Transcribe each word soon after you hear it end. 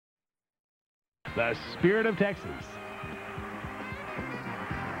the spirit of Texas.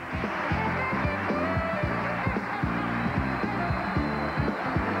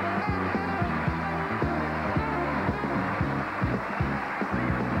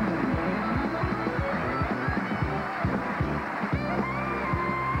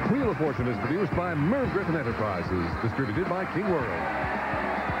 Wheel of Fortune is produced by Merv Griffin Enterprises, distributed by King World.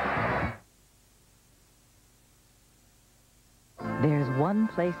 There's one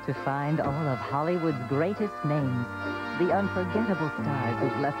place to find all of Hollywood's greatest names, the unforgettable stars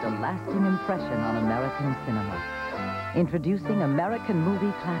who've left a lasting impression on American cinema. Introducing American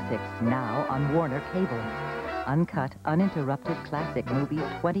movie classics now on Warner Cable. Uncut, uninterrupted classic movies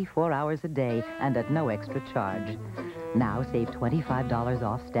 24 hours a day and at no extra charge. Now save $25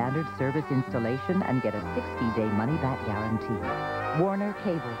 off standard service installation and get a 60-day money-back guarantee. Warner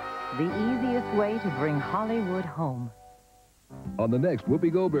Cable, the easiest way to bring Hollywood home. On the next Whoopi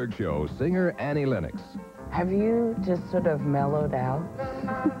Goldberg show, singer Annie Lennox. Have you just sort of mellowed out?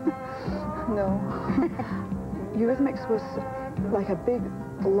 No. Eurythmics was like a big,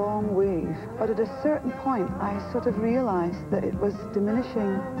 long wave. But at a certain point, I sort of realized that it was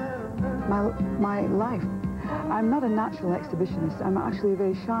diminishing my life. I'm not a natural exhibitionist. I'm actually a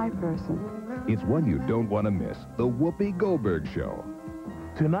very shy person. It's one you don't want to miss, the Whoopi Goldberg Show.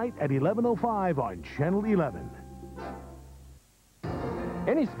 Tonight at 11:05 on Channel 11.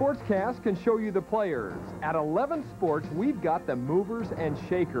 Any sportscast can show you the players. At 11 Sports, we've got the movers and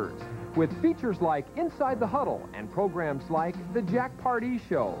shakers, with features like Inside the Huddle and programs like The Jack Pardee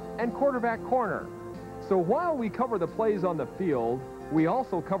Show and Quarterback Corner. So while we cover the plays on the field, we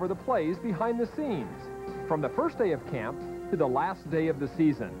also cover the plays behind the scenes, from the first day of camp to the last day of the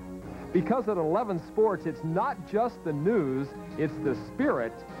season. Because at 11 Sports, it's not just the news, it's the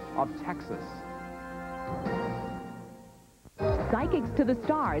spirit of Texas. Psychics to the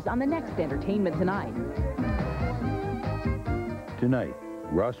Stars on the next Entertainment Tonight. Tonight,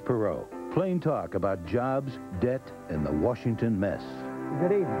 Ross Perot. Plain talk about jobs, debt, and the Washington mess.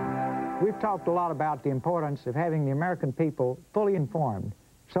 Good evening. We've talked a lot about the importance of having the American people fully informed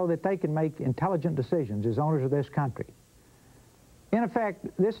so that they can make intelligent decisions as owners of this country. In effect,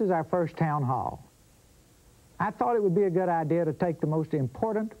 this is our first town hall. I thought it would be a good idea to take the most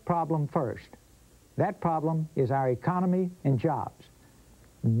important problem first. That problem is our economy and jobs.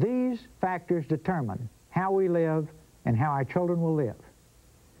 These factors determine how we live and how our children will live.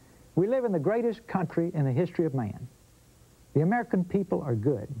 We live in the greatest country in the history of man. The American people are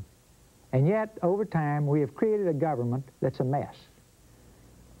good. And yet, over time, we have created a government that's a mess.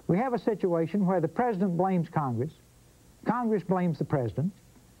 We have a situation where the president blames Congress, Congress blames the president,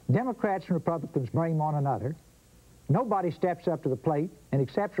 Democrats and Republicans blame one another. Nobody steps up to the plate and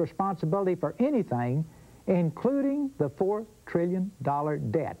accepts responsibility for anything, including the $4 trillion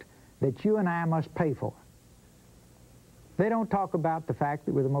debt that you and I must pay for. They don't talk about the fact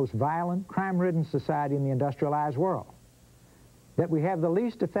that we're the most violent, crime-ridden society in the industrialized world, that we have the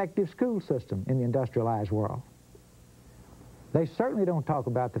least effective school system in the industrialized world. They certainly don't talk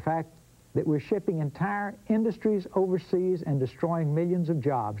about the fact that we're shipping entire industries overseas and destroying millions of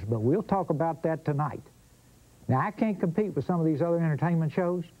jobs, but we'll talk about that tonight. Now, I can't compete with some of these other entertainment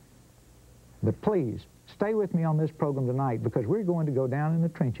shows, but please, stay with me on this program tonight because we're going to go down in the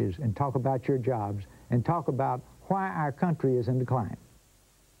trenches and talk about your jobs and talk about why our country is in decline.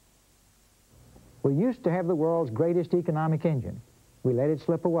 We used to have the world's greatest economic engine. We let it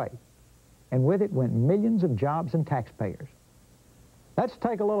slip away, and with it went millions of jobs and taxpayers. Let's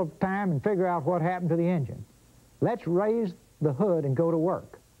take a little time and figure out what happened to the engine. Let's raise the hood and go to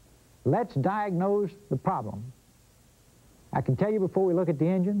work. Let's diagnose the problem. I can tell you before we look at the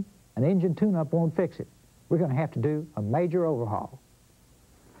engine, an engine tune-up won't fix it. We're going to have to do a major overhaul.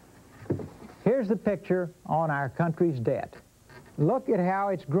 Here's the picture on our country's debt. Look at how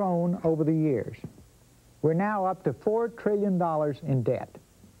it's grown over the years. We're now up to $4 trillion in debt.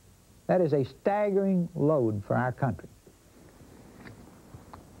 That is a staggering load for our country.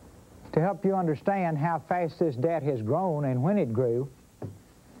 To help you understand how fast this debt has grown and when it grew,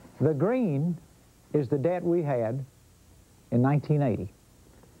 the green is the debt we had in 1980.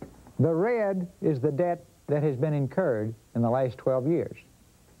 The red is the debt that has been incurred in the last 12 years.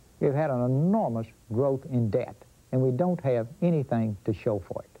 We've had an enormous growth in debt, and we don't have anything to show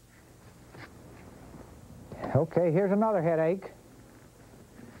for it. Okay, here's another headache.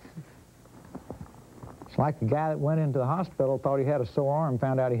 It's like the guy that went into the hospital, thought he had a sore arm,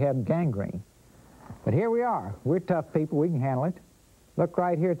 found out he had gangrene. But here we are. We're tough people. We can handle it. Look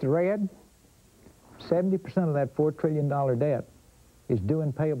right here at the red. 70% of that $4 trillion debt is due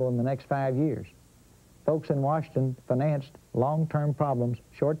and payable in the next 5 years. Folks in Washington financed long-term problems,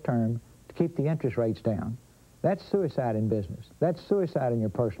 short-term, to keep the interest rates down. That's suicide in business. That's suicide in your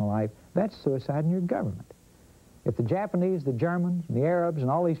personal life. That's suicide in your government. If the Japanese, the Germans, and the Arabs, and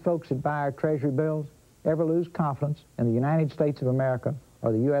all these folks that buy our treasury bills ever lose confidence in the United States of America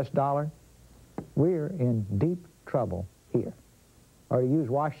or the U.S. dollar, we're in deep trouble here. Or to use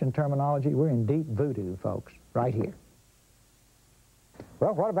Washington terminology, we're in deep voodoo, folks, right here.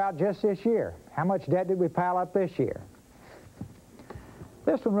 Well, what about just this year? How much debt did we pile up this year?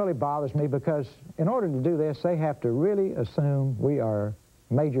 This one really bothers me because in order to do this, they have to really assume we are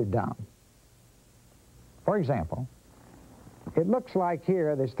major dumb. For example, it looks like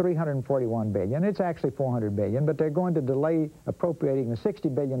here there's $341 billion. It's actually $400 billion, but they're going to delay appropriating the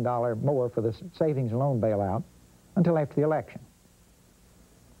 $60 billion more for the savings and loan bailout until after the election.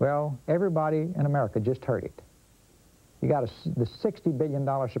 Well, everybody in America just heard it. You got the $60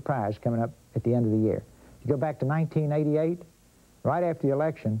 billion surprise coming up at the end of the year. You go back to 1988, right after the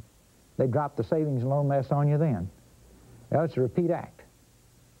election, they dropped the savings and loan mess on you then. Well, it's a repeat act.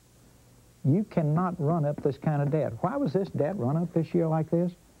 You cannot run up this kind of debt. Why was this debt run up this year like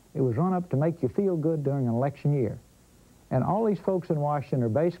this? It was run up to make you feel good during an election year. And all these folks in Washington are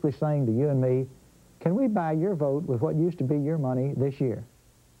basically saying to you and me, can we buy your vote with what used to be your money this year?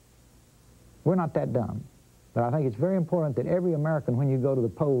 We're not that dumb. But I think it's very important that every American, when you go to the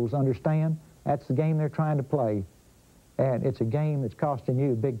polls, understand that's the game they're trying to play. And it's a game that's costing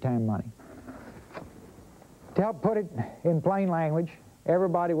you big-time money. To help put it in plain language,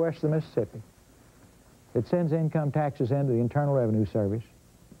 everybody west of the Mississippi that sends income taxes into the Internal Revenue Service,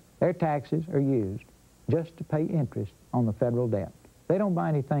 their taxes are used just to pay interest on the federal debt. They don't buy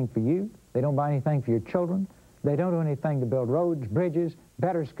anything for you. They don't buy anything for your children. They don't do anything to build roads, bridges,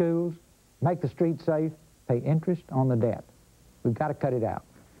 better schools, make the streets safe, pay interest on the debt. We've got to cut it out.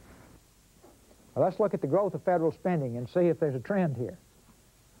 Well, let's look at the growth of federal spending and see if there's a trend here.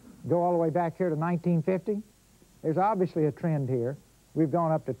 Go all the way back here to 1950. There's obviously a trend here. We've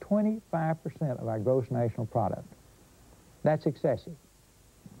gone up to 25% of our gross national product. That's excessive.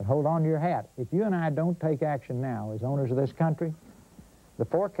 But hold on to your hat. If you and I don't take action now as owners of this country, the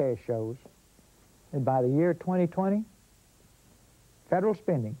forecast shows that by the year 2020, federal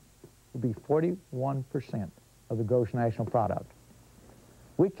spending will be 41% of the gross national product.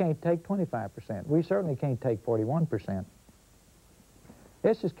 We can't take 25%. We certainly can't take 41%.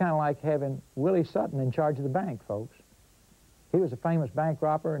 This is kind of like having Willie Sutton in charge of the bank, folks. He was a famous bank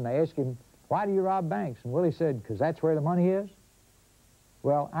robber, and they asked him, why do you rob banks? And Willie said, because that's where the money is.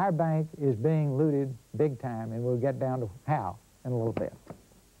 Well, our bank is being looted big time, and we'll get down to how in a little bit.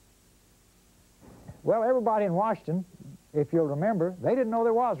 Well, everybody in Washington, if you'll remember, they didn't know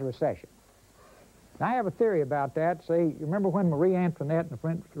there was a recession. Now, I have a theory about that. See, you remember when Marie Antoinette in the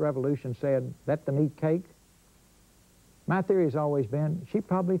French Revolution said, let them eat cake? My theory has always been, she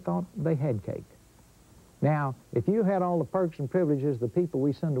probably thought they had cake. Now, if you had all the perks and privileges the people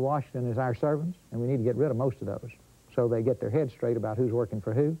we send to Washington as our servants, and we need to get rid of most of those, so they get their heads straight about who's working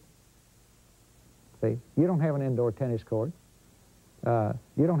for who. See, you don't have an indoor tennis court.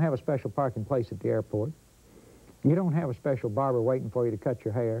 You don't have a special parking place at the airport. You don't have a special barber waiting for you to cut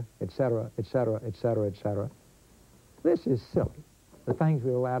your hair, etc., etc., etc., etc. This is silly, the things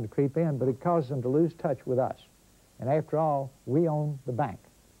we're allowed to creep in, but it causes them to lose touch with us. And after all, we own the bank.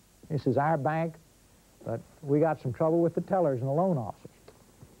 This is our bank, but we got some trouble with the tellers and the loan officers.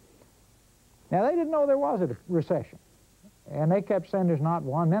 Now, they didn't know there was a recession, and they kept saying there's not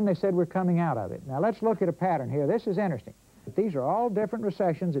one. Then they said we're coming out of it. Now, let's look at a pattern here. This is interesting. These are all different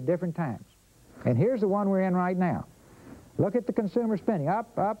recessions at different times. And here's the one we're in right now. Look at the consumer spending.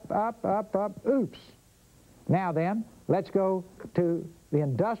 Up, up, up, up, up. Oops. Now then, let's go to the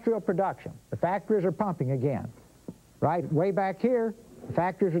industrial production. The factories are pumping again. Right? Way back here, the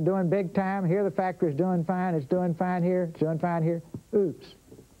factories are doing big time. Here, the factory's doing fine. It's doing fine here. It's doing fine here. Oops.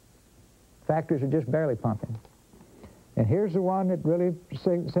 Factories are just barely pumping. And here's the one that really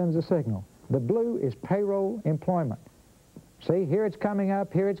sends a signal. The blue is payroll employment. See, here it's coming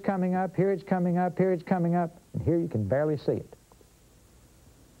up, here it's coming up, here it's coming up, here it's coming up, and here you can barely see it.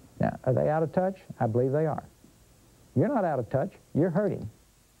 Now, are they out of touch? I believe they are. You're not out of touch. You're hurting.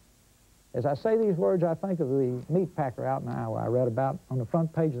 As I say these words, I think of the meat packer out in Iowa I read about on the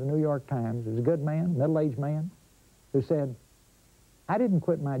front page of the New York Times. There's a good man, middle-aged man, who said, I didn't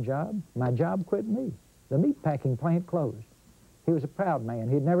quit my job quit me. The meat packing plant closed. He was a proud man.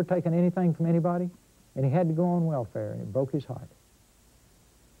 He'd never taken anything from anybody, and he had to go on welfare, and it broke his heart.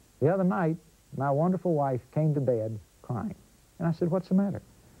 The other night, my wonderful wife came to bed crying, and I said, what's the matter?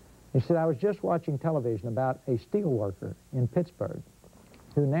 He said, I was just watching television about a steel worker in Pittsburgh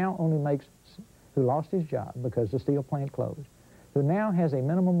who now only makes, who lost his job because the steel plant closed. who now has a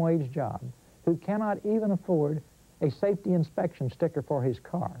minimum wage job, who cannot even afford a safety inspection sticker for his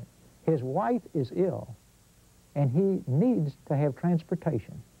car. His wife is ill, and he needs to have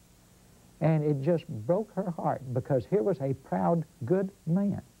transportation. And it just broke her heart, because here was a proud, good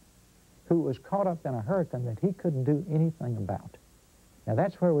man who was caught up in a hurricane that he couldn't do anything about. Now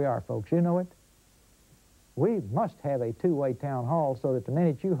that's where we are, folks. You know it. We must have a two-way town hall so that the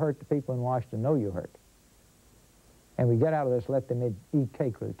minute you hurt, the people in Washington know you hurt. And we get out of this let them eat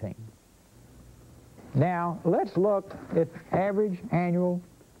cake routine. Now, let's look at average annual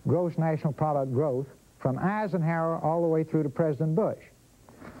gross national product growth from Eisenhower all the way through to President Bush.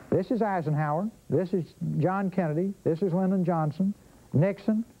 This is Eisenhower, this is John Kennedy, this is Lyndon Johnson,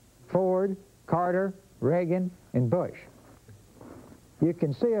 Nixon, Ford, Carter, Reagan, and Bush. You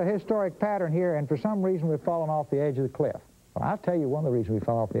can see a historic pattern here, and for some reason we've fallen off the edge of the cliff. Well, I'll tell you one of the reasons we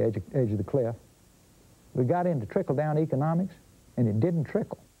fell off the edge of the cliff. We got into trickle-down economics, and it didn't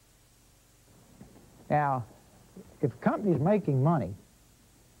trickle. Now, if a company's making money,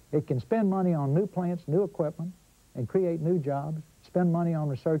 it can spend money on new plants, new equipment, and create new jobs, spend money on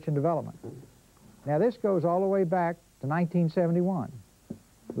research and development. Now, this goes all the way back to 1971.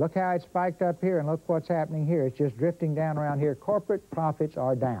 Look how it spiked up here, and look what's happening here. It's just drifting down around here. Corporate profits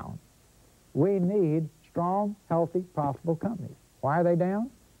are down. We need strong, healthy, profitable companies. Why are they down?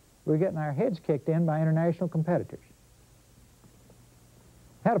 We're getting our heads kicked in by international competitors.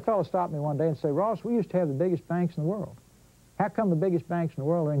 I had a fellow stop me one day and say, Ross, we used to have the biggest banks in the world. How come the biggest banks in the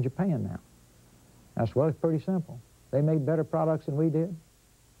world are in Japan now? I said, well, it's pretty simple. They made better products than we did.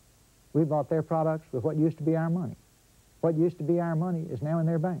 We bought their products with what used to be our money. What used to be our money is now in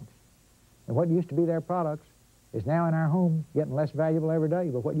their banks. And what used to be their products is now in our homes, getting less valuable every day.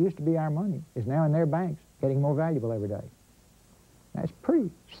 But what used to be our money is now in their banks, getting more valuable every day. That's pretty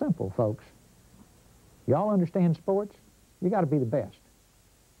simple, folks. Y'all understand sports? You got to be the best.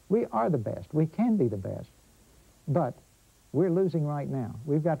 We are the best. We can be the best. But we're losing right now.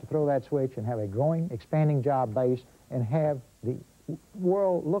 We've got to throw that switch and have a growing, expanding job base and have the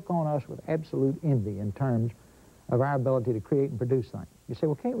world look on us with absolute envy in terms of our ability to create and produce things. You say,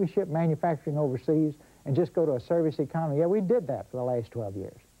 well, can't we ship manufacturing overseas and just go to a service economy? Yeah, we did that for the last 12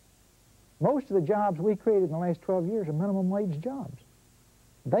 years. Most of the jobs we created in the last 12 years are minimum wage jobs.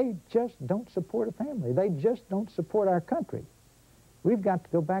 They just don't support a family. They just don't support our country. We've got to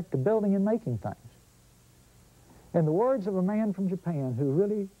go back to building and making things. In the words of a man from Japan who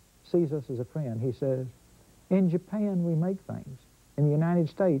really sees us as a friend, he says, in Japan we make things. In the United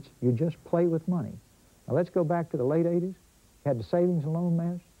States, you just play with money. Now let's go back to the late 80s. You had the savings and loan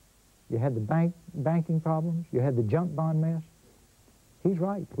mess. You had the banking problems. You had the junk bond mess. He's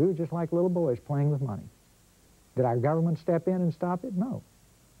right. We were just like little boys playing with money. Did our government step in and stop it? No.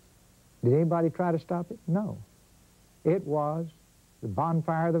 Did anybody try to stop it? No. It was the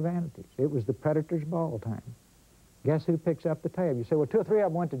bonfire of the vanities. It was the predator's ball time. Guess who picks up the tab? You say, well, 2 or 3 of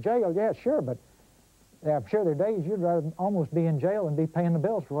them went to jail. Yeah, sure, but I'm sure there are days you'd rather almost be in jail than be paying the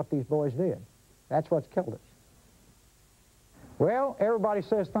bills for what these boys did. That's what's killed us. Well, everybody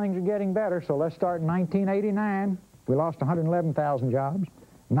says things are getting better, so let's start in 1989. We lost 111,000 jobs.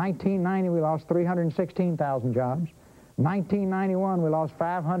 1990, we lost 316,000 jobs. 1991, we lost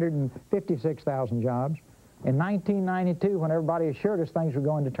 556,000 jobs. In 1992, when everybody assured us things were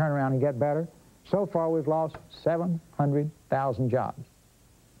going to turn around and get better, so far we've lost 700,000 jobs.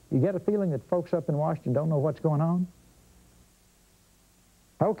 You get a feeling that folks up in Washington don't know what's going on?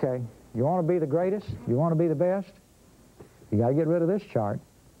 Okay, you want to be the greatest? You want to be the best? You got to get rid of this chart.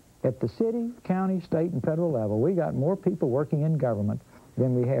 At the city, county, state, and federal level, we got more people working in government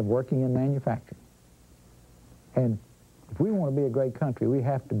than we have working in manufacturing. And if we want to be a great country, we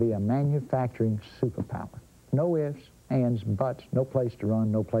have to be a manufacturing superpower. No ifs, ands, buts, no place to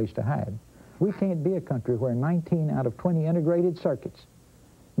run, no place to hide. We can't be a country where 19 out of 20 integrated circuits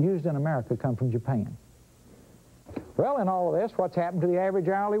used in America come from Japan. Well, in all of this, what's happened to the average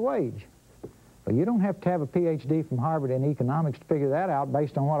hourly wage? Well, you don't have to have a PhD from Harvard in economics to figure that out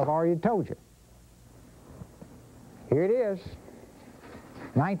based on what I've already told you. Here it is,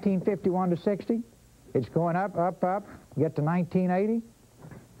 1951 to 60. It's going up, up, up. Get to 1980,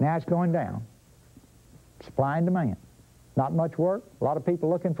 now it's going down. Supply and demand. Not much work, a lot of people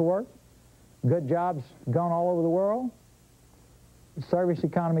looking for work. Good jobs gone all over the world. Service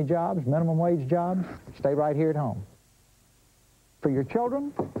economy jobs, minimum wage jobs, stay right here at home. For your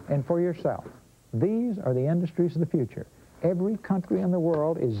children and for yourself. These are the industries of the future. Every country in the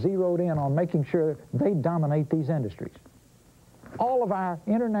world is zeroed in on making sure they dominate these industries. All of our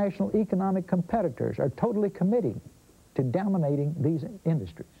international economic competitors are totally committing to dominating these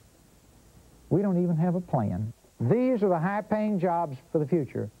industries. We don't even have a plan. These are the high-paying jobs for the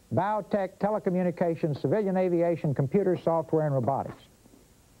future: biotech, telecommunications, civilian aviation, computer software, and robotics.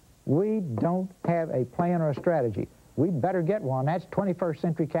 We don't have a plan or a strategy. We'd better get one. That's 21st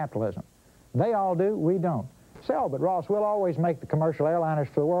century capitalism. They all do, we don't. So, but Ross, we'll always make the commercial airliners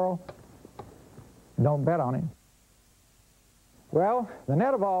for the world. Don't bet on it. Well, the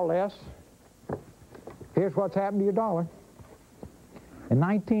net of all this, here's what's happened to your dollar. In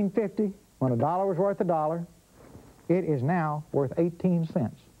 1950, when a dollar was worth $1, it is now worth 18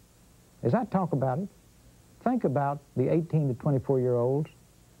 cents. As I talk about it, think about the 18 to 24-year-olds.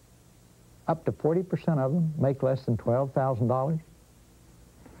 Up to 40% of them make less than $12,000.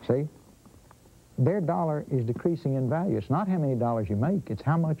 See? Their dollar is decreasing in value. It's not how many dollars you make, it's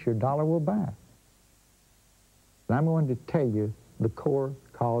how much your dollar will buy. And I'm going to tell you the core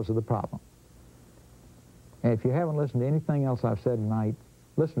cause of the problem. And if you haven't listened to anything else I've said tonight,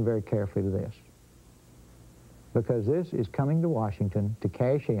 listen very carefully to this. Because this is coming to Washington to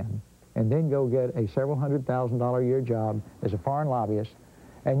cash in and then go get a several $100,000 a year job as a foreign lobbyist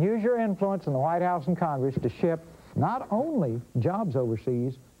and use your influence in the White House and Congress to ship not only jobs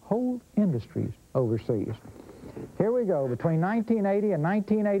overseas, whole industries overseas. Here we go. Between 1980 and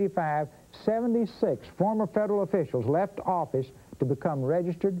 1985, 76 former federal officials left office to become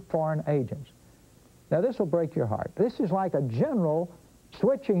registered foreign agents. Now, this will break your heart. This is like a general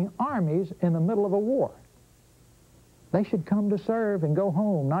switching armies in the middle of a war. They should come to serve and go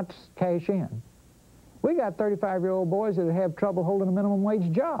home, not cash in. We got 35-year-old boys that have trouble holding a minimum wage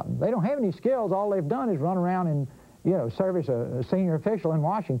job. They don't have any skills. All they've done is run around and, service a senior official in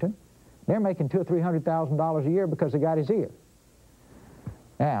Washington. They're making $200,000 or $300,000 a year because they got his ear.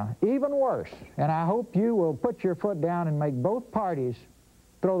 Now, even worse, and I hope you will put your foot down and make both parties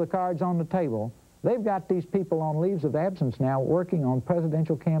throw the cards on the table. They've got these people on leaves of absence now working on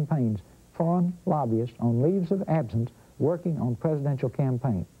presidential campaigns. Foreign lobbyists on leaves of absence working on presidential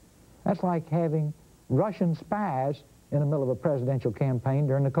campaigns. That's like having Russian spies in the middle of a presidential campaign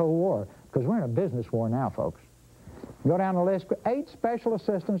during the Cold War, because we're in a business war now, folks. Go down the list. 8 special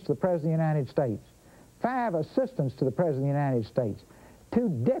assistants to the President of the United States. 5 assistants to the President of the United States. 2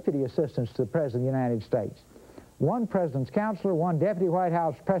 deputy assistants to the President of the United States. 1 President's counselor, 1 deputy White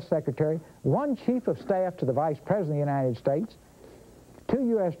House press secretary, 1 chief of staff to the Vice President of the United States, 2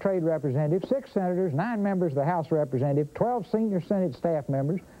 U.S. trade representatives, 6 senators, 9 members of the House of Representatives, 12 senior Senate staff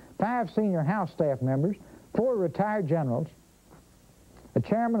members, 5 senior House staff members, 4 retired generals, a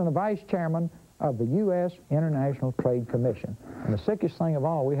chairman and a vice chairman of the U.S. International Trade Commission. And the sickest thing of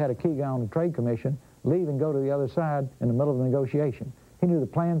all, we had a key guy on the Trade Commission leave and go to the other side in the middle of the negotiation. He knew the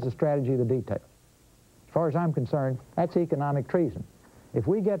plans, the strategy, the details. As far as I'm concerned, that's economic treason. If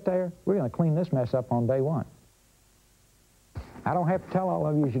we get there, we're going to clean this mess up on day one. I don't have to tell all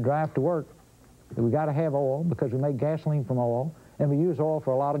of you as you drive to work that we got to have oil because we make gasoline from oil, and we use oil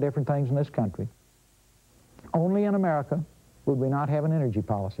for a lot of different things in this country. Only in America would we not have an energy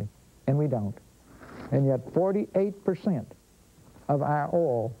policy, and we don't. And yet 48% of our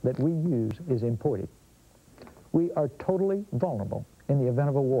oil that we use is imported. We are totally vulnerable in the event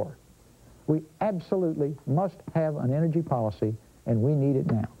of a war. We absolutely must have an energy policy, and we need it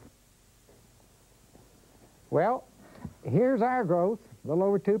now. Well, here's our growth, a little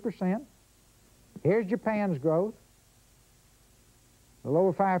over 2%. Here's Japan's growth, a little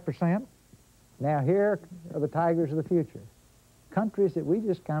over 5%. Now here are the tigers of the future. Countries that we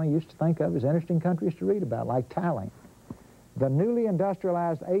just kind of used to think of as interesting countries to read about, like Thailand. The newly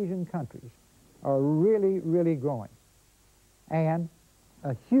industrialized Asian countries are really, really growing. And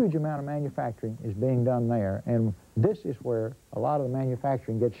a huge amount of manufacturing is being done there, and this is where a lot of the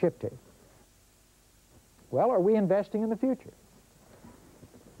manufacturing gets shipped to. Well, are we investing in the future?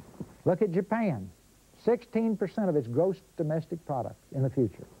 Look at Japan, 16% of its gross domestic product in the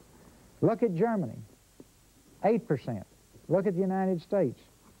future. Look at Germany, 8%. Look at the United States,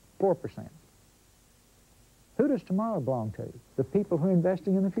 4%. Who does tomorrow belong to? The people who are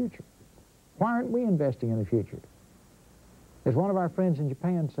investing in the future. Why aren't we investing in the future? As one of our friends in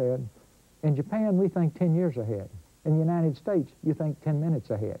Japan said, in Japan we think 10 years ahead. In the United States, you think 10 minutes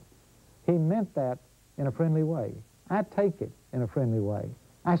ahead. He meant that in a friendly way. I take it in a friendly way.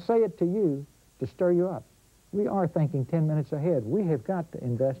 I say it to you to stir you up. We are thinking 10 minutes ahead. We have got to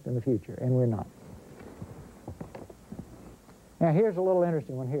invest in the future, and we're not. Now, here's a little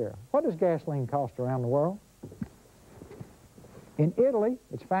interesting one here. What does gasoline cost around the world? In Italy,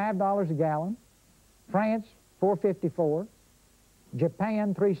 it's $5 a gallon. France, $4.54.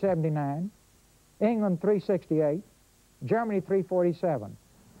 Japan, $3.79. England, $3.68. Germany, $3.47.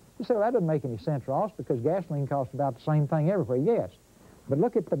 You say, well, that doesn't make any sense, Ross, because gasoline costs about the same thing everywhere. Yes, but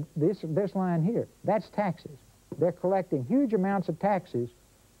look at this line here. That's taxes. they're collecting huge amounts of taxes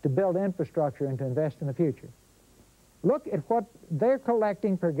to build infrastructure and to invest in the future. Look at what they're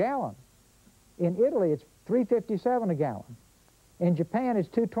collecting per gallon. In Italy, it's $3.57 a gallon. In Japan, it's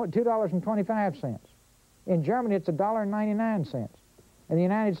 $2.25. In Germany, it's $1.99. In the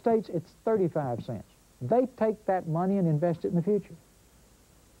United States, it's 35 cents. They take that money and invest it in the future.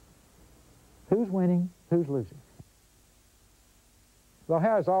 Who's winning? Who's losing? Well,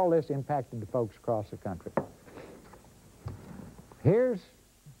 how has all this impacted the folks across the country? Here's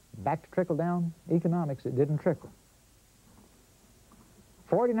back to trickle-down economics. It didn't trickle.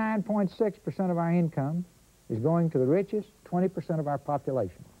 49.6% of our income is going to the richest 20% of our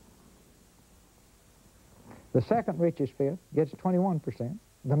population. The second richest fifth gets 21%.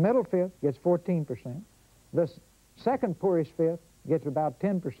 The middle fifth gets 14%. The second poorest fifth gets about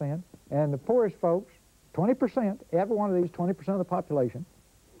 10%. And the poorest folks, 20%, every one of these 20% of the population,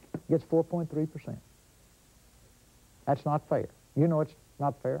 gets 4.3%. That's not fair. You know it's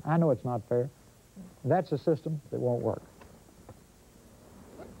not fair. I know it's not fair. That's a system that won't work.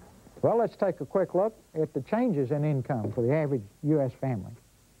 Well, let's take a quick look at the changes in income for the average U.S. family.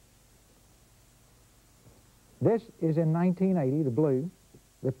 This is in 1980, the blue.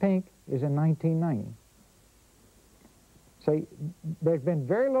 The pink is in 1990. See, there's been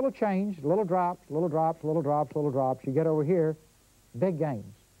very little change, little drops, little drops, little drops, little drops. You get over here, big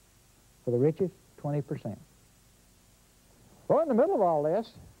gains for the richest 20%. Well, in the middle of all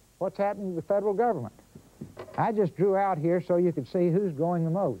this, what's happening to the federal government? I just drew out here so you could see who's growing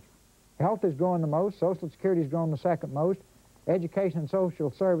the most. Health is growing the most, Social Security is growing the second most, education and social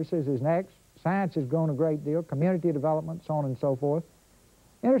services is next, science has grown a great deal, community development, so on and so forth.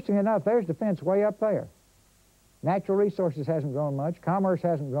 Interesting enough, there's defense way up there. Natural resources hasn't grown much, commerce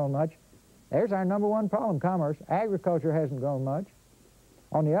hasn't grown much. There's our number one problem, commerce. Agriculture hasn't grown much.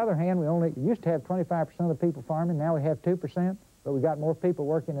 On the other hand, we only used to have 25% of the people farming, now we have 2%, but we got more people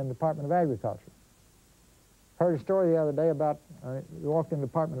working in the Department of Agriculture. Heard a story the other day about, we walked in the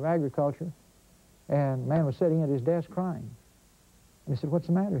Department of Agriculture, and a man was sitting at his desk crying. And he said, "What's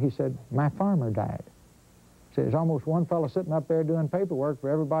the matter?" He said, "My farmer died." He said, "There's almost one fellow sitting up there doing paperwork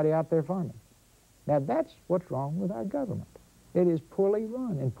for everybody out there farming." Now, that's what's wrong with our government. It is poorly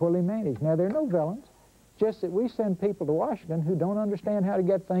run and poorly managed. Now, there are no villains, just that we send people to Washington who don't understand how to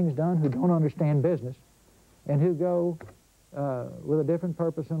get things done, who don't understand business, and who go with a different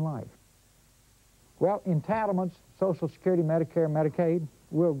purpose in life. Well, entitlements, Social Security, Medicare, Medicaid,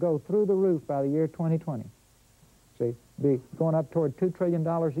 will go through the roof by the year 2020. See, be going up toward $2 trillion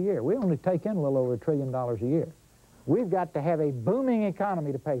a year. We only take in a little over $1 trillion a year. We've got to have a booming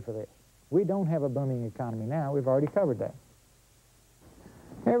economy to pay for this. We don't have a booming economy now. We've already covered that.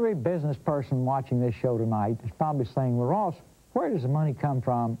 Every business person watching this show tonight is probably saying, "Well, Ross, where does the money come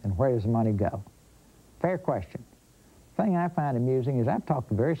from and where does the money go?" Fair question. The thing I find amusing is I've talked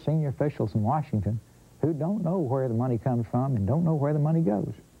to very senior officials in Washington who don't know where the money comes from and don't know where the money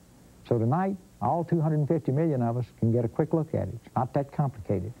goes. So tonight, all 250 million of us can get a quick look at it. It's not that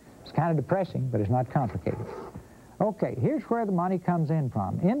complicated. It's kind of depressing, but it's not complicated. Okay, here's where the money comes in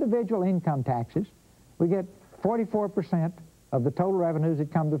from. Individual income taxes, we get 44% of the total revenues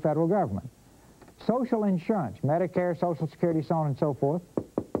that come to the federal government. Social insurance, Medicare, Social Security, so on and so forth,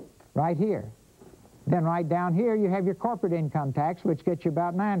 right here. Then right down here, you have your corporate income tax, which gets you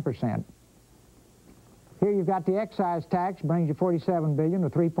about 9%. Here you've got the excise tax, brings you $47 billion,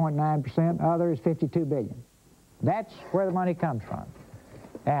 or 3.9%. Other is $52 billion. That's where the money comes from.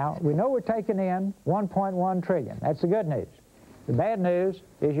 Now, we know we're taking in $1.1 trillion. That's the good news. The bad news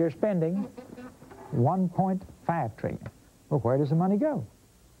is you're spending $1.5 trillion. Well, where does the money go?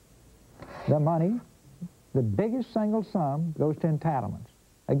 The money, the biggest single sum, goes to entitlements.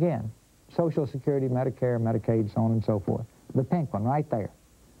 Again, Social Security, Medicare, Medicaid, so on and so forth. The pink one right there.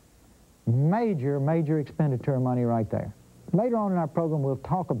 Major, major expenditure of money right there. Later on in our program, we'll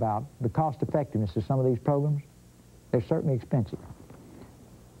talk about the cost effectiveness of some of these programs. They're certainly expensive.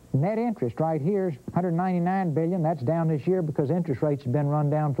 Net interest right here is $199 billion. That's down this year because interest rates have been run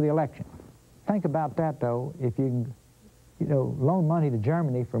down for the election. Think about that, though. If you loan money to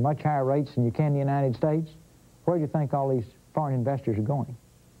Germany for much higher rates than you can in the United States, where do you think all these foreign investors are going?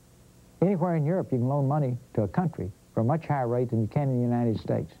 Anywhere in Europe, you can loan money to a country for a much higher rate than you can in the United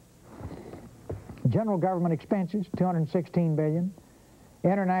States. General government expenses, $216 billion.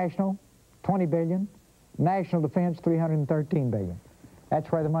 International, $20 billion. National defense, $313 billion.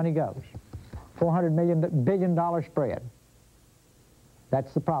 That's where the money goes. $400 billion spread.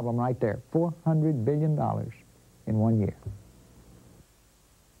 That's the problem right there. $400 billion in 1 year.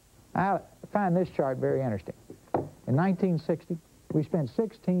 I find this chart very interesting. In 1960, we spent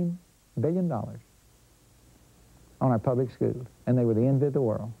 $16 billion. on our public schools, and they were the envy of the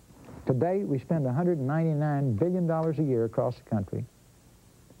world. Today, we spend $199 billion a year across the country,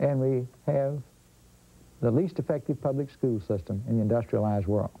 and we have the least effective public school system in the industrialized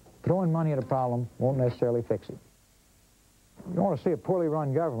world. Throwing money at a problem won't necessarily fix it. You want to see a poorly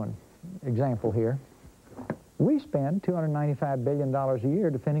run government example here. We spend $295 billion a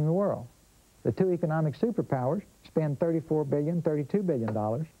year defending the world. The two economic superpowers spend $34 billion, $32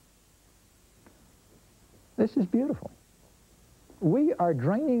 billion. This is beautiful. We are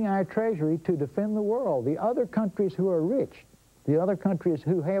draining our treasury to defend the world. The other countries who are rich, the other countries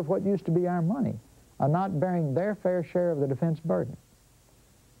who have what used to be our money, are not bearing their fair share of the defense burden.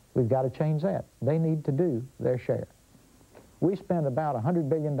 We've got to change that. They need to do their share. We spend about $100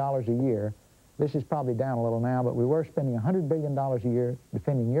 billion a year. This is probably down a little now, but we were spending $100 billion a year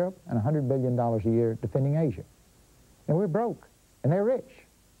defending Europe and $100 billion a year defending Asia. And we're broke, and they're rich.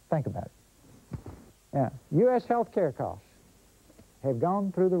 Think about it. Now, U.S. health care costs have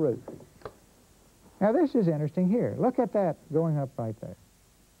gone through the roof. Now, this is interesting here. Look at that going up right there.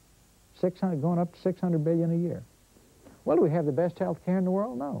 Going up to $600 billion a year. Well, do we have the best health care in the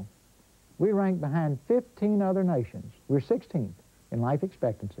world? No. We rank behind 15 other nations. We're 16th in life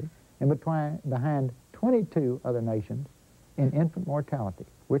expectancy, and behind 22 other nations in infant mortality.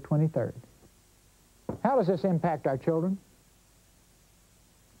 We're 23rd. How does this impact our children?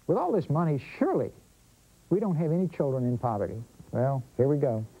 With all this money, surely we don't have any children in poverty. Well, here we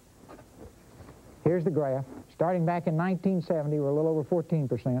go. Here's the graph. Starting back in 1970, we're a little over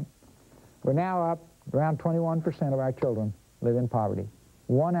 14%. We're now up around 21% of our children live in poverty.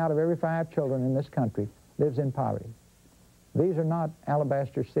 1 out of every 5 children in this country lives in poverty. These are not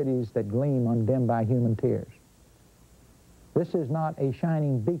alabaster cities that gleam undimmed by human tears. This is not a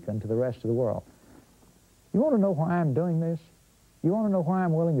shining beacon to the rest of the world. You want to know why I'm doing this? You want to know why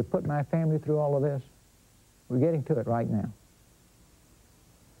I'm willing to put my family through all of this? We're getting to it right now.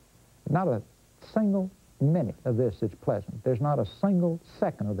 Not a single minute of this is pleasant. There's not a single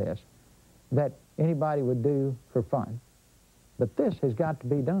second of this that anybody would do for fun. But this has got to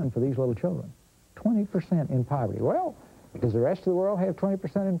be done for these little children. 20% in poverty. Well, does the rest of the world have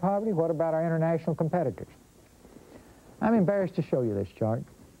 20% in poverty? What about our international competitors? I'm embarrassed to show you this chart.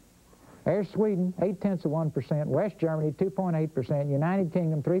 There's Sweden, 0.8%, West Germany, 2.8%, United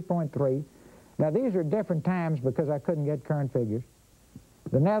Kingdom, 3.3%. Now, these are different times because I couldn't get current figures.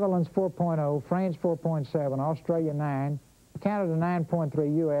 The Netherlands, 4.0%, France, 4.7%, Australia, 9%, Canada,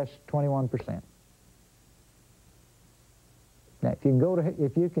 9.3%, U.S., 21%. Now,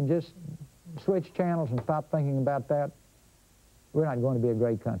 if you can just switch channels and stop thinking about that, we're not going to be a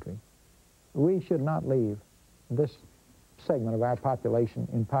great country. We should not leave this segment of our population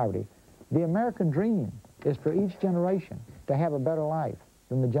in poverty. The American dream is for each generation to have a better life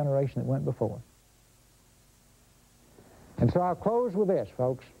than the generation that went before. And so I'll close with this,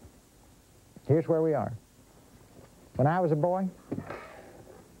 folks. Here's where we are. When I was a boy,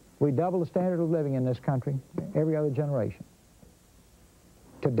 we doubled the standard of living in this country every other generation.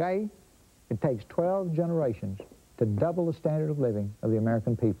 Today, it takes 12 generations to double the standard of living of the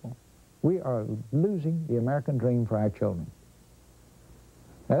American people. We are losing the American dream for our children.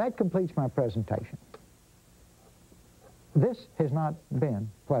 Now that completes my presentation. This has not been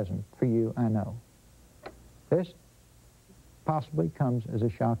pleasant for you, I know. This possibly comes as a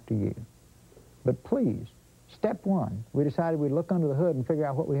shock to you. But please, step one, we decided we'd look under the hood and figure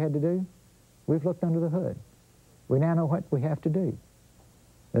out what we had to do. We've looked under the hood. We now know what we have to do.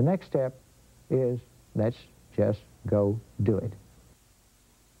 The next step is let's just go do it.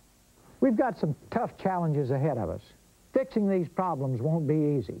 We've got some tough challenges ahead of us. Fixing these problems won't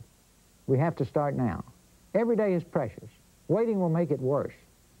be easy. We have to start now. Every day is precious. Waiting will make it worse.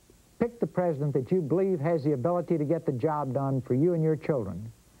 Pick the president that you believe has the ability to get the job done for you and your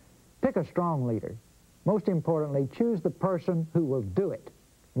children. Pick a strong leader. Most importantly, choose the person who will do it,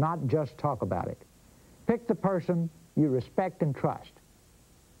 not just talk about it. Pick the person you respect and trust.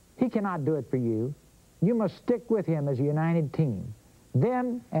 He cannot do it for you. You must stick with him as a united team.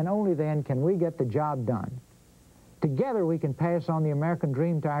 Then and only then can we get the job done. Together we can pass on the American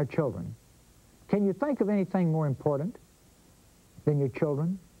dream to our children. Can you think of anything more important than your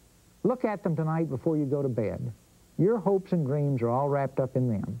children? Look at them tonight before you go to bed. Your hopes and dreams are all wrapped up in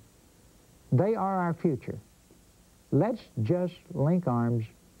them. They are our future. Let's just link arms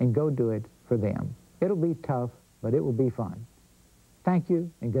and go do it for them. It'll be tough, but it will be fun. Thank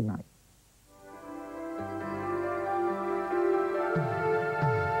you and good night.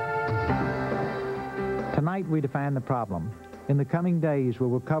 Tonight we define the problem. In the coming days we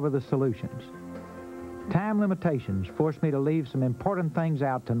will cover the solutions. Time limitations force me to leave some important things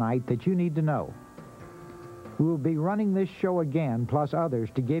out tonight that you need to know. who will be running this show again, plus others,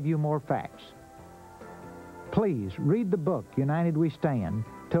 to give you more facts. Please read the book, United We Stand,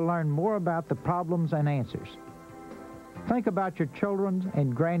 to learn more about the problems and answers. Think about your children's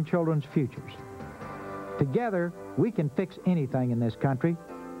and grandchildren's futures. Together, we can fix anything in this country.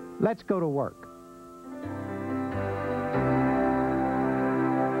 Let's go to work.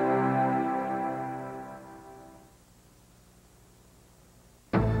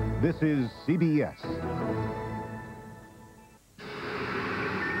 This is CBS.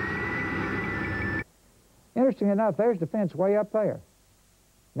 Interesting enough, there's defense way up there.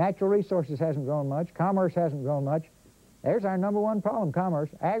 Natural resources hasn't grown much. Commerce hasn't grown much. There's our number one problem, commerce.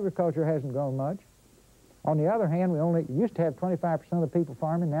 Agriculture hasn't grown much. On the other hand, we only used to have 25% of the people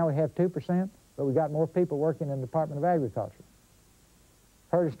farming. Now we have 2%, but we got more people working in the Department of Agriculture.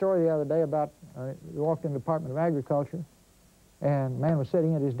 Heard a story the other day about, we walked in the Department of Agriculture, and a man was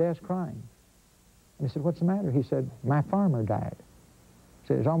sitting at his desk crying. And he said, "What's the matter?" He said, "My farmer died." He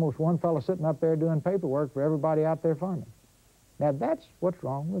said, "There's almost one fellow sitting up there doing paperwork for everybody out there farming." Now that's what's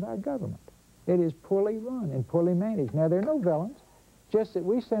wrong with our government. It is poorly run and poorly managed. Now there are no villains, just that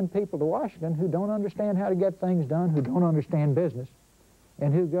we send people to Washington who don't understand how to get things done, who don't understand business,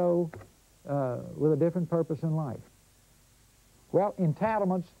 and who go with a different purpose in life. Well,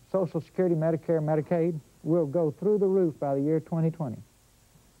 entitlements, Social Security, Medicare, Medicaid, will go through the roof by the year 2020.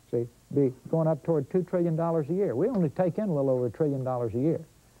 See, be going up toward $2 trillion a year. We only take in a little over $1 trillion a year.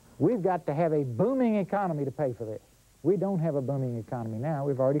 We've got to have a booming economy to pay for this. We don't have a booming economy now.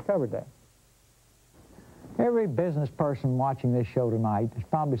 We've already covered that. Every business person watching this show tonight is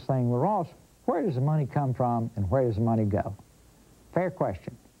probably saying, "Well, Ross, where does the money come from and where does the money go?" Fair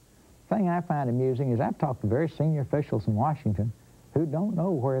question. The thing I find amusing is I've talked to very senior officials in Washington who don't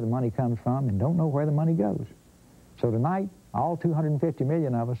know where the money comes from and don't know where the money goes. So tonight, all 250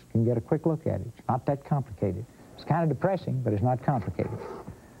 million of us can get a quick look at it. It's not that complicated. It's kind of depressing, but it's not complicated.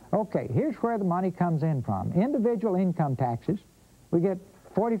 Okay, here's where the money comes in from. Individual income taxes, we get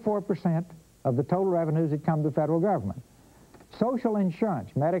 44% of the total revenues that come to the federal government. Social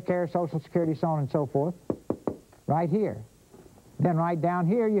insurance, Medicare, Social Security, so on and so forth, right here. Then right down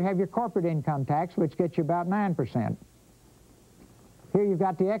here, you have your corporate income tax, which gets you about 9%. Here you've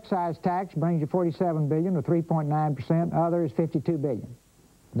got the excise tax, brings you $47 billion, or 3.9%. Other is $52 billion.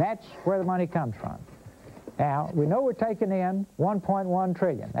 That's where the money comes from. Now, we know we're taking in $1.1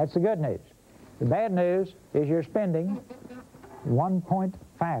 trillion. That's the good news. The bad news is you're spending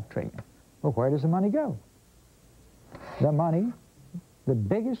 $1.5 trillion. Well, where does the money go? The money, the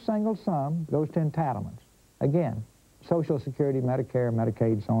biggest single sum, goes to entitlements. Again, Social Security, Medicare,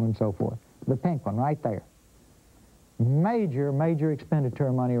 Medicaid, so on and so forth. The pink one right there. Major, major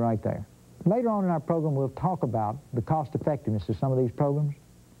expenditure money right there. Later on in our program, we'll talk about the cost effectiveness of some of these programs.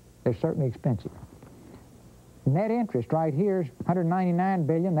 They're certainly expensive. Net interest right here is $199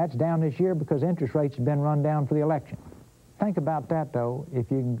 billion. That's down this year because interest rates have been run down for the election. Think about that, though.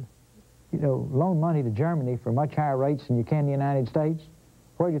 If you loan money to Germany for much higher rates than you can in the United States,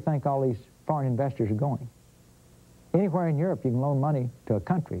 where do you think all these foreign investors are going? Anywhere in Europe, you can loan money to a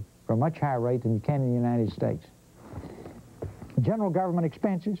country for a much higher rate than you can in the United States. General government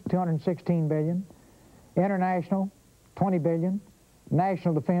expenses, $216 billion. International, $20 billion.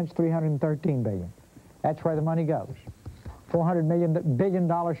 National defense, $313 billion. That's where the money goes. $400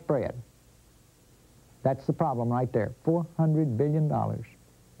 billion spread. That's the problem right there. $400 billion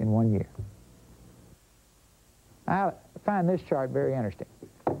in 1 year. I find this chart very interesting.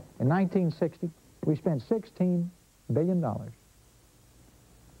 In 1960, we spent $16 billion on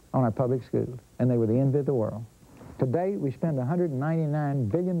our public schools, and they were the envy of the world. Today, we spend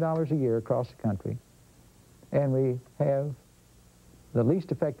 $199 billion a year across the country, and we have the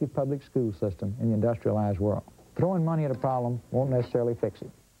least effective public school system in the industrialized world. Throwing money at a problem won't necessarily fix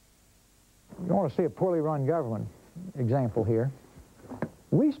it. You want to see a poorly run government example here.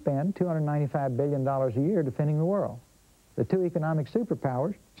 We spend $295 billion a year defending the world. The two economic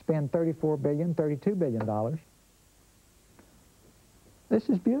superpowers spend $34 billion, $32 billion. This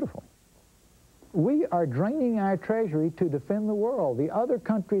is beautiful. We are draining our treasury to defend the world. The other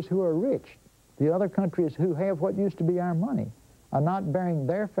countries who are rich, the other countries who have what used to be our money, are not bearing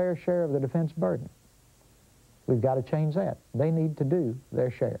their fair share of the defense burden. We've got to change that. They need to do their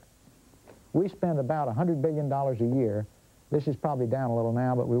share. We spend about $100 billion a year. This is probably down a little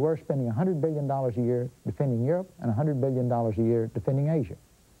now, but we were spending $100 billion a year defending Europe and $100 billion a year defending Asia.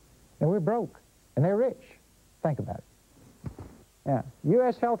 And we're broke, and they're rich. Think about it. Now,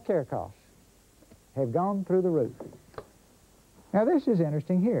 U.S. health care costs have gone through the roof. Now, this is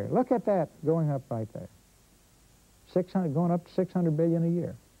interesting here. Look at that going up right there. 600, going up to $600 billion a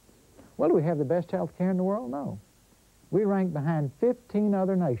year. Well, do we have the best health care in the world? No. We rank behind 15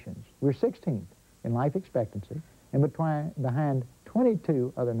 other nations. We're 16th in life expectancy and behind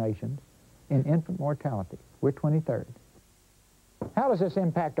 22 other nations in infant mortality. We're 23rd. How does this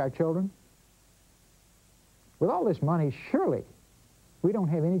impact our children? With all this money, surely we don't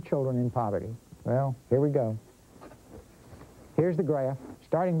have any children in poverty. Well, here we go. Here's the graph.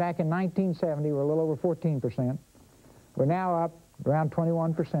 Starting back in 1970, we're a little over 14%. We're now up around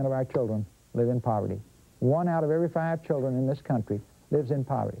 21% of our children live in poverty. 1 out of every 5 children in this country lives in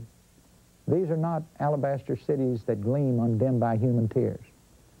poverty. These are not alabaster cities that gleam undimmed by human tears.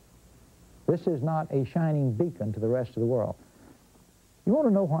 This is not a shining beacon to the rest of the world. You want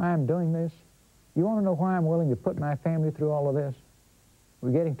to know why I'm doing this? You want to know why I'm willing to put my family through all of this?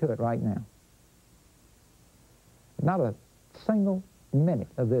 We're getting to it right now. Not a single minute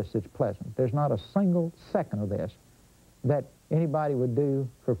of this that's pleasant. There's not a single second of this that anybody would do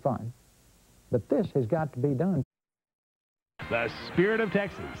for fun. But this has got to be done. The Spirit of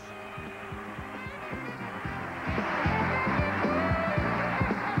Texas.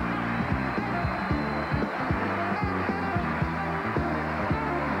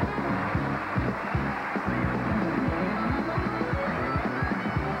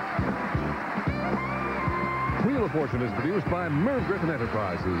 Wheel of Fortune is produced by Merv Griffin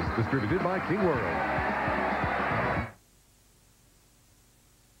Enterprises, distributed by King World.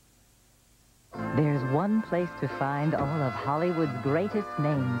 There's one place to find all of Hollywood's greatest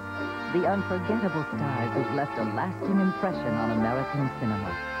names, the unforgettable stars who've left a lasting impression on American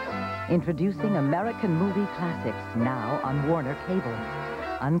cinema. Introducing American movie classics now on Warner Cable.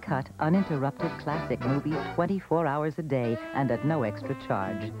 Uncut, uninterrupted classic movies 24 hours a day and at no extra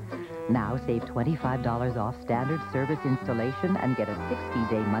charge. Now save $25 off standard service installation and get a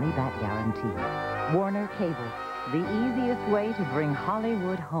 60-day money-back guarantee. Warner Cable, the easiest way to bring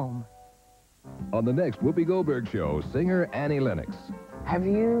Hollywood home. On the next Whoopi Goldberg show, singer Annie Lennox. Have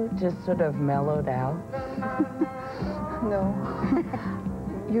you just sort of mellowed out? No.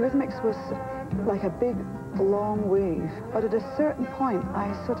 Eurythmics was like a big, long wave. But at a certain point,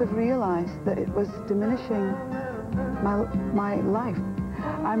 I sort of realized that it was diminishing my life.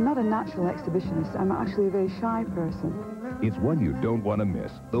 I'm not a natural exhibitionist. I'm actually a very shy person. It's one you don't want to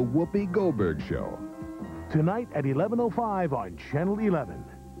miss, the Whoopi Goldberg Show. Tonight at 11:05 on Channel 11.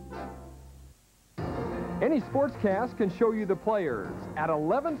 Any sportscast can show you the players. At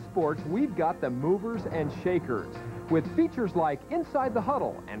 11 Sports, we've got the movers and shakers, with features like Inside the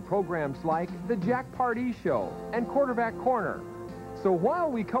Huddle and programs like the Jack Pardee Show and Quarterback Corner. So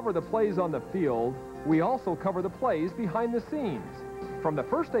while we cover the plays on the field, we also cover the plays behind the scenes, from the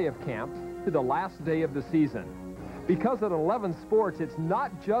first day of camp to the last day of the season. Because at 11 Sports, it's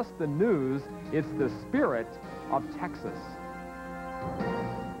not just the news, it's the spirit of Texas.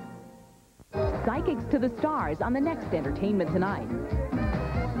 Psychics to the stars on the next Entertainment Tonight.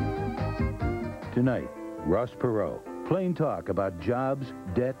 Tonight, Ross Perot. Plain talk about jobs,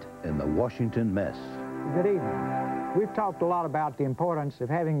 debt, and the Washington mess. Good evening. We've talked a lot about the importance of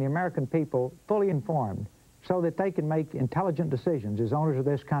having the American people fully informed so that they can make intelligent decisions as owners of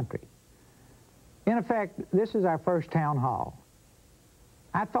this country. In effect, this is our first town hall.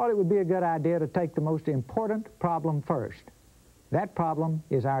 I thought it would be a good idea to take the most important problem first. That problem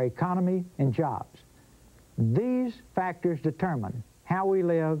is our economy and jobs. These factors determine how we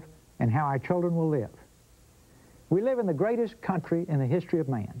live and how our children will live. We live in the greatest country in the history of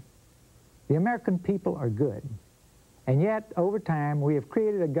man. The American people are good. And yet, over time, we have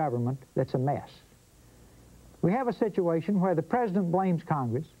created a government that's a mess. We have a situation where the president blames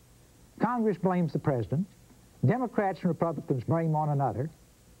Congress, Congress blames the president, Democrats and Republicans blame one another.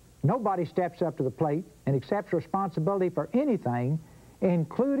 Nobody steps up to the plate and accepts responsibility for anything,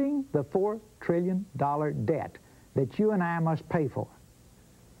 including the $4 trillion debt that you and I must pay for.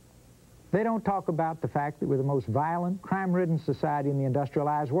 They don't talk about the fact that we're the most violent, crime-ridden society in the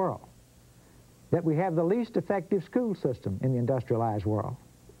industrialized world, that we have the least effective school system in the industrialized world.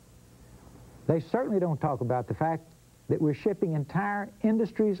 They certainly don't talk about the fact that we're shipping entire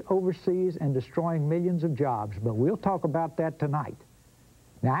industries overseas and destroying millions of jobs, but we'll talk about that tonight.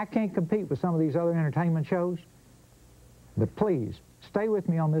 Now, I can't compete with some of these other entertainment shows, but please, stay with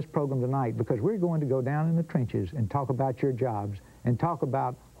me on this program tonight because we're going to go down in the trenches and talk about your jobs and talk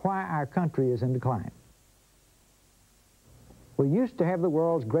about why our country is in decline. We used to have the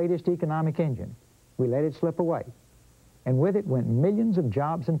world's greatest economic engine. We let it slip away, and with it went millions of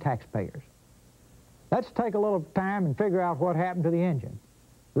jobs and taxpayers. Let's take a little time and figure out what happened to the engine.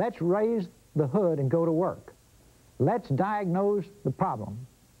 Let's raise the hood and go to work. Let's diagnose the problem.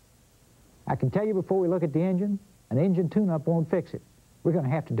 I can tell you before we look at the engine, an engine tune-up won't fix it. we're going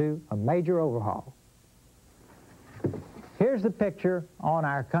to have to do a major overhaul. Here's the picture on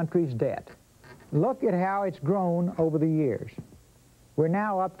our country's debt. Look at how it's grown over the years. We're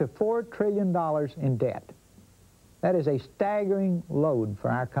now up to $4 trillion in debt. That is a staggering load for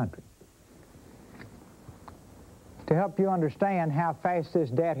our country. To help you understand how fast this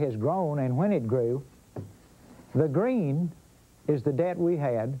debt has grown and when it grew, the green is the debt we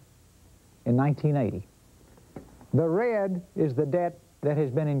had in 1980. The red is the debt that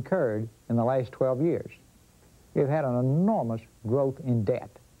has been incurred in the last 12 years. We've had an enormous growth in debt,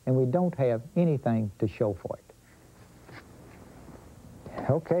 and we don't have anything to show for it.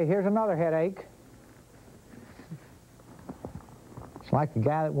 Okay, here's another headache. It's like the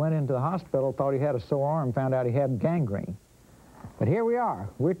guy that went into the hospital, thought he had a sore arm, found out he had gangrene. But here we are.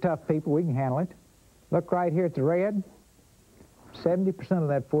 We're tough people. We can handle it. Look right here at the red. 70% of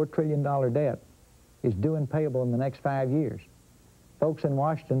that $4 trillion debt is due and payable in the next 5 years. Folks in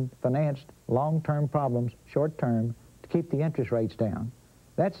Washington financed long-term problems, short-term, to keep the interest rates down.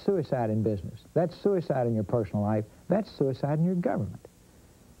 That's suicide in business. That's suicide in your personal life. That's suicide in your government.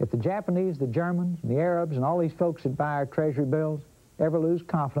 If the Japanese, the Germans, the Arabs, and all these folks that buy our treasury bills ever lose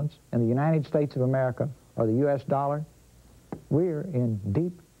confidence in the United States of America or the U.S. dollar, we're in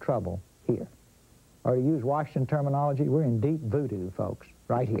deep trouble here. Or to use Washington terminology, we're in deep voodoo, folks,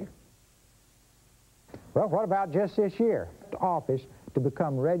 right here. Well, what about just this year? Office to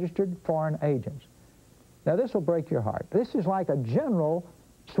become registered foreign agents. Now, this will break your heart. This is like a general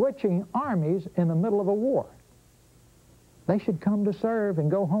switching armies in the middle of a war. They should come to serve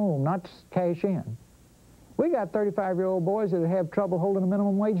and go home, not cash in. We got 35-year-old boys that have trouble holding a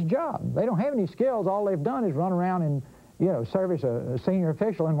minimum wage job. They don't have any skills. All they've done is run around and, service a senior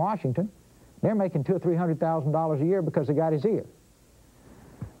official in Washington. They're making $200,000 or $300,000 a year because they got his ear.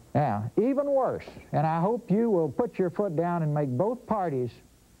 Now, even worse, and I hope you will put your foot down and make both parties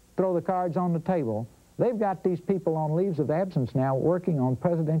throw the cards on the table, they've got these people on leaves of absence now working on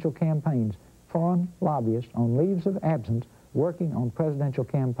presidential campaigns. Foreign lobbyists on leaves of absence working on presidential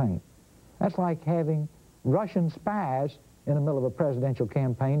campaigns. That's like having Russian spies in the middle of a presidential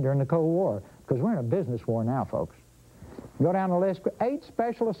campaign during the Cold War, because we're in a business war now, folks. Go down the list. 8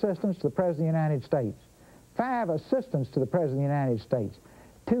 special assistants to the President of the United States, 5 assistants to the President of the United States,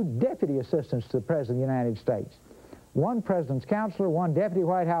 2 deputy assistants to the President of the United States, 1 President's counselor, 1 deputy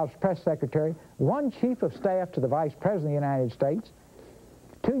White House press secretary, 1 chief of staff to the Vice President of the United States,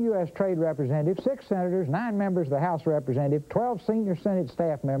 2 U.S. trade representatives, 6 senators, 9 members of the House of Representatives, 12 senior Senate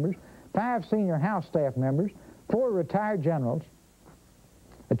staff members, 5 senior House staff members, 4 retired generals,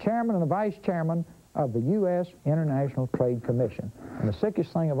 the chairman and the vice chairman of the U.S. International Trade Commission. And the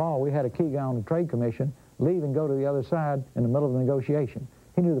sickest thing of all, we had a key guy on the Trade Commission leave and go to the other side in the middle of the negotiation.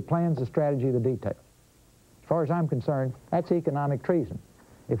 He knew the plans, the strategy, the details. As far as I'm concerned, that's economic treason.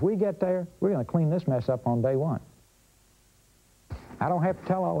 If we get there, we're going to clean this mess up on day one. I don't have to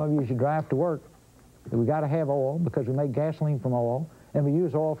tell all of you as you drive to work that we got to have oil because we make gasoline from oil, and we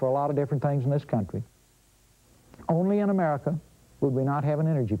use oil for a lot of different things in this country. Only in America would we not have an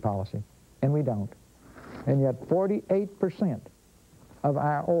energy policy, and we don't. And yet 48% of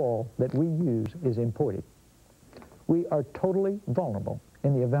our oil that we use is imported. We are totally vulnerable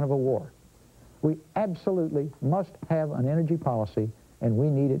in the event of a war. We absolutely must have an energy policy, and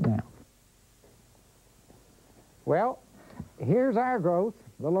we need it now. Well, here's our growth,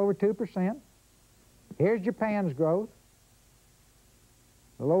 a little over 2%. Here's Japan's growth,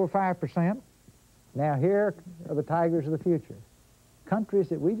 a little over 5%. Now here are the tigers of the future. Countries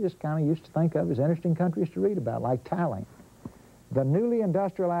that we just kind of used to think of as interesting countries to read about, like Thailand. The newly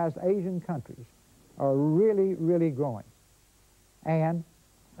industrialized Asian countries are really, really growing. And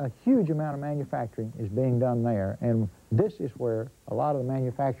a huge amount of manufacturing is being done there, and this is where a lot of the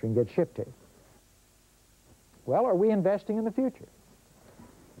manufacturing gets shipped to. Well, are we investing in the future?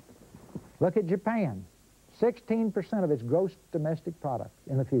 Look at Japan, 16% of its gross domestic product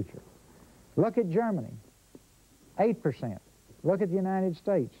in the future. Look at Germany, 8%. Look at the United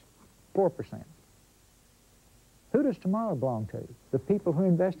States, 4%. Who does tomorrow belong to? The people who are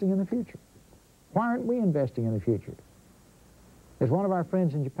investing in the future. Why aren't we investing in the future? As one of our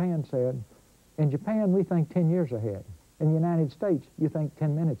friends in Japan said, in Japan we think 10 years ahead. In the United States, you think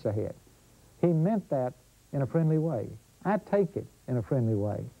 10 minutes ahead. He meant that in a friendly way. I take it in a friendly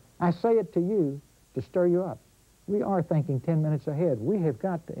way. I say it to you to stir you up. We are thinking 10 minutes ahead. We have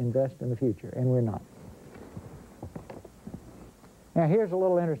got to invest in the future, and we're not. Now, here's a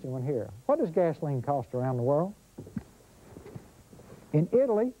little interesting one here. What does gasoline cost around the world? In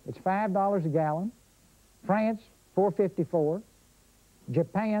Italy, it's $5 a gallon. France, $4.54.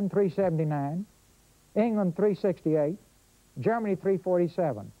 Japan, $3.79. England, $3.68. Germany,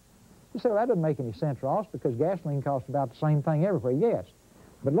 347. You say, well, that doesn't make any sense, Ross, because gasoline costs about the same thing everywhere. Yes,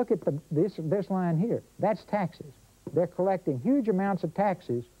 but look at this line here. That's taxes. They're collecting huge amounts of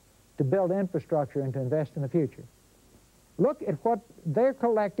taxes to build infrastructure and to invest in the future. Look at what they're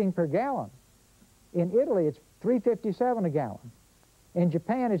collecting per gallon. In Italy, it's $3.57 a gallon. In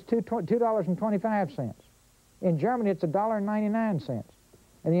Japan, it's $2.25. In Germany, it's $1.99.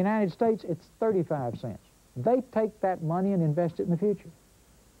 In the United States, it's 35 cents. They take that money and invest it in the future.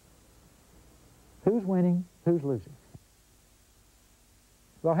 Who's winning? Who's losing?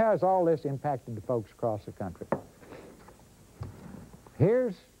 Well, how has all this impacted the folks across the country?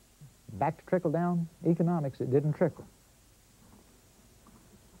 Here's back to trickle-down economics. It didn't trickle.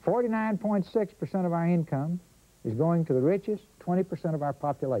 49.6% of our income is going to the richest 20% of our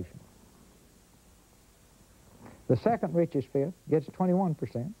population. The second richest fifth gets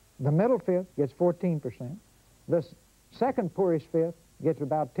 21%. The middle fifth gets 14%. The second poorest fifth gets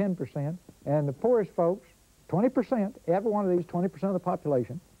about 10%. And the poorest folks, 20%, every one of these 20% of the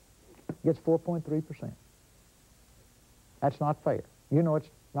population, gets 4.3%. That's not fair. You know it's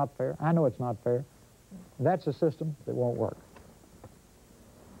not fair. I know it's not fair. That's a system that won't work.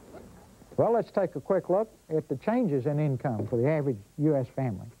 Well, let's take a quick look at the changes in income for the average U.S.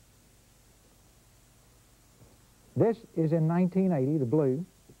 family. This is in 1980, the blue.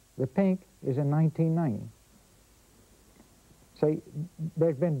 The pink is in 1990. See,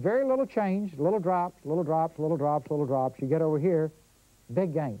 there's been very little change, little drops, little drops, little drops, little drops. You get over here,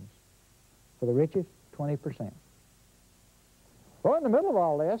 big gains for the richest, 20%. Well, in the middle of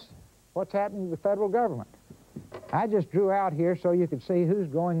all this, what's happening to the federal government? I just drew out here so you could see who's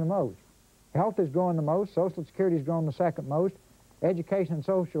growing the most. Health is growing the most, Social Security is growing the second most, Education and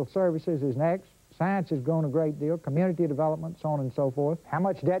Social Services is next, Science has grown a great deal, Community Development, so on and so forth. How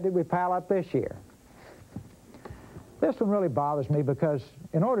much debt did we pile up this year? This one really bothers me because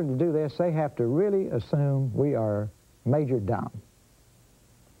in order to do this, they have to really assume we are major dumb.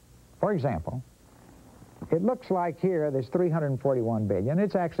 For example, it looks like here there's $341 billion.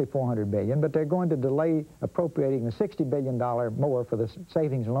 It's actually $400 billion, but they're going to delay appropriating the $60 billion more for the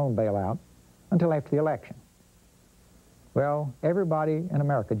savings and loan bailout until after the election. Well, everybody in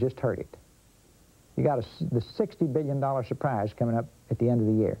America just heard it. You got the $60 billion surprise coming up at the end of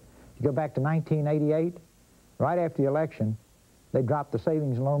the year. You go back to 1988, right after the election, they dropped the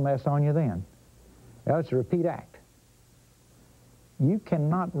savings and loan mess on you then. Well, it's a repeat act. You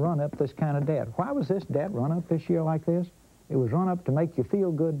cannot run up this kind of debt. Why was this debt run up this year like this? It was run up to make you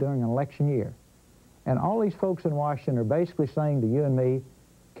feel good during an election year. And all these folks in Washington are basically saying to you and me,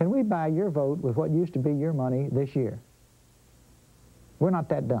 can we buy your vote with what used to be your money this year? We're not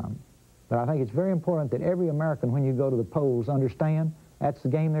that dumb. But I think it's very important that every American, when you go to the polls, understand that's the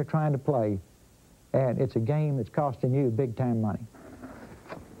game they're trying to play. And it's a game that's costing you big-time money.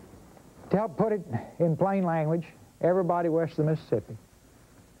 To help put it in plain language, everybody west of the Mississippi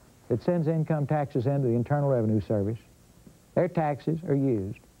that sends income taxes into the Internal Revenue Service, their taxes are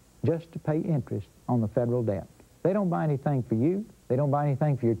used just to pay interest on the federal debt. They don't buy anything for you. They don't buy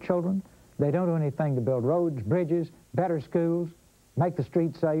anything for your children. They don't do anything to build roads, bridges, better schools, make the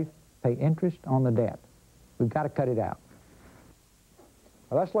streets safe, pay interest on the debt. We've got to cut it out.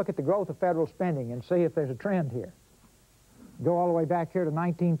 Well, let's look at the growth of federal spending and see if there's a trend here. Go all the way back here to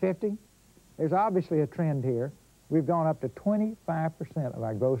 1950. There's obviously a trend here. We've gone up to 25% of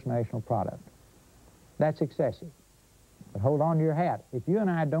our gross national product. That's excessive. But hold on to your hat. If you and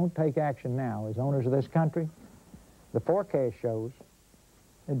I don't take action now as owners of this country, the forecast shows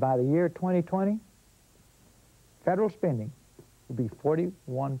that by the year 2020, federal spending will be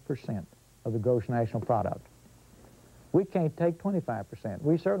 41% of the gross national product. We can't take 25%.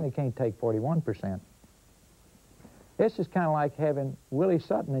 We certainly can't take 41%. This is kind of like having Willie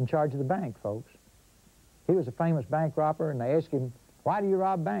Sutton in charge of the bank, folks. He was a famous bank robber, and they asked him, why do you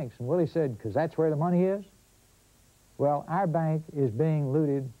rob banks? And Willie said, because that's where the money is. Well, our bank is being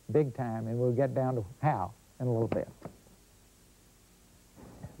looted big time, and we'll get down to how in a little bit.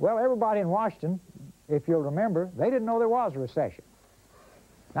 Well, everybody in Washington, if you'll remember, they didn't know there was a recession.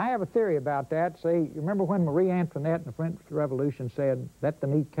 Now, I have a theory about that. See, you remember when Marie Antoinette in the French Revolution said, let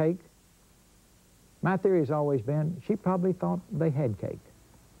them eat cake? My theory has always been, she probably thought they had cake.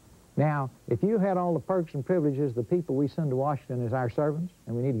 Now, if you had all the perks and privileges the people we send to Washington as our servants,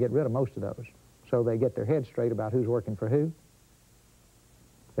 and we need to get rid of most of those, so they get their heads straight about who's working for who.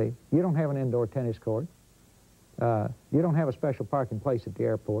 See, you don't have an indoor tennis court. You don't have a special parking place at the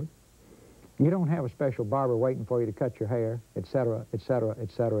airport. You don't have a special barber waiting for you to cut your hair, etc., etc.,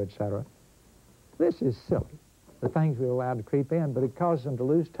 etc., etc. This is silly, the things we're allowed to creep in, but it causes them to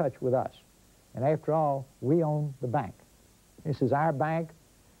lose touch with us. And after all, we own the bank. This is our bank,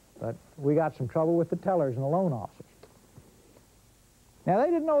 but we got some trouble with the tellers and the loan officers. Now,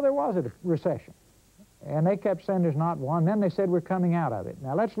 they didn't know there was a recession, and they kept saying there's not one. Then they said we're coming out of it.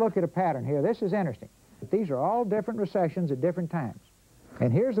 Now, let's look at a pattern here. This is interesting. These are all different recessions at different times.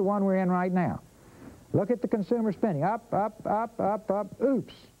 And here's the one we're in right now. Look at the consumer spending. Up, up, up, up, up.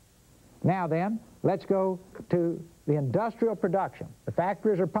 Oops. Now then, let's go to the industrial production. The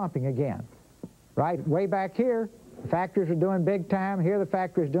factories are pumping again. Right? Way back here, the factories are doing big time. Here the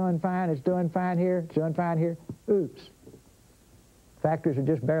factory's doing fine. It's doing fine here. It's doing fine here. Oops. Factories are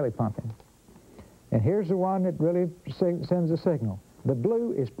just barely pumping. And here's the one that really sends a signal. The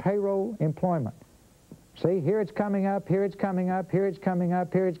blue is payroll employment. See, here it's coming up, here it's coming up, here it's coming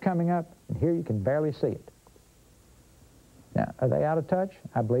up, here it's coming up, and here you can barely see it. Now, are they out of touch?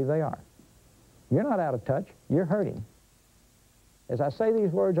 I believe they are. You're not out of touch. You're hurting. As I say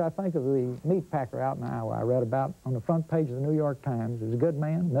these words, I think of the meat packer out in Iowa I read about on the front page of the New York Times. There's a good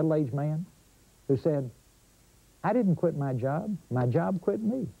man, middle-aged man, who said, I didn't quit my job quit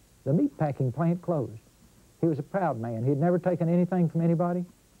me. The meat packing plant closed. He was a proud man. He'd never taken anything from anybody,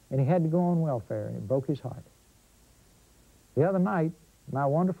 and he had to go on welfare, and it broke his heart. The other night, my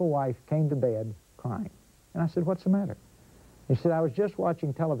wonderful wife came to bed crying, and I said, what's the matter? He said, I was just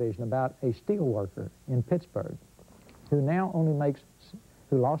watching television about a steel worker in Pittsburgh who now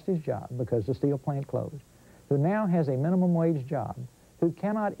who lost his job because the steel plant closed, who now has a minimum wage job, who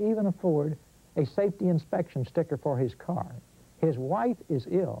cannot even afford a safety inspection sticker for his car. His wife is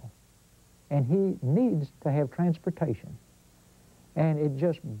ill, and he needs to have transportation. And it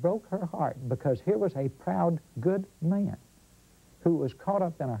just broke her heart because here was a proud, good man who was caught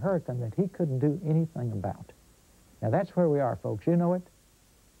up in a hurricane that he couldn't do anything about. Now, that's where we are, folks. You know it.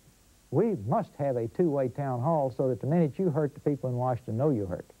 We must have a two-way town hall so that the minute you hurt, the people in Washington know you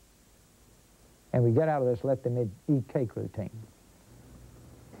hurt. And we get out of this let them eat cake routine.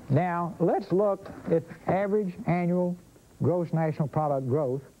 Now, let's look at average annual gross national product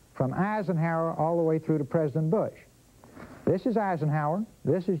growth from Eisenhower all the way through to President Bush. This is Eisenhower,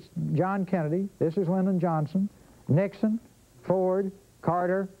 this is John Kennedy, this is Lyndon Johnson, Nixon, Ford,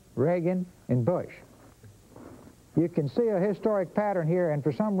 Carter, Reagan, and Bush. You can see a historic pattern here, and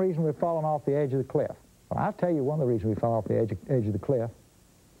for some reason we've fallen off the edge of the cliff. Well, I'll tell you one of the reasons we fell off the edge of the cliff.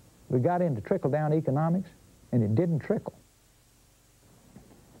 We got into trickle-down economics, and it didn't trickle.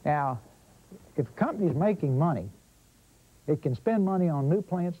 Now, if a company's making money, it can spend money on new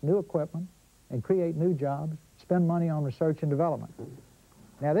plants, new equipment, and create new jobs, spend money on research and development.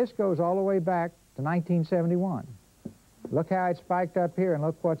 Now, this goes all the way back to 1971. Look how it spiked up here, and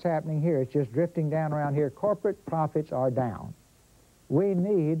look what's happening here. It's just drifting down around here. Corporate profits are down. We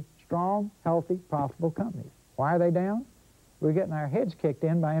need strong, healthy, profitable companies. Why are they down? We're getting our heads kicked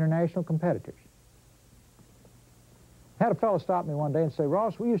in by international competitors. I had a fellow stop me one day and say,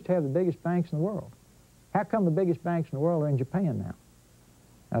 Ross, we used to have the biggest banks in the world. How come the biggest banks in the world are in Japan now?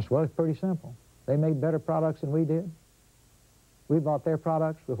 I said, well, it's pretty simple. They made better products than we did. We bought their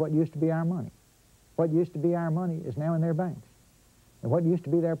products with what used to be our money. What used to be our money is now in their banks. And what used to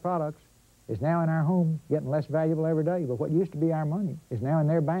be their products is now in our home, getting less valuable every day. But what used to be our money is now in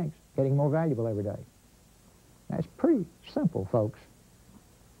their banks, getting more valuable every day. Now, it's pretty simple, folks.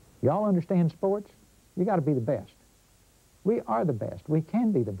 Y'all understand sports? You got to be the best. We are the best. We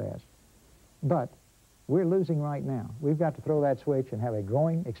can be the best. But we're losing right now. We've got to throw that switch and have a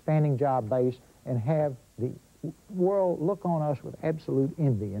growing, expanding job base and have the world look on us with absolute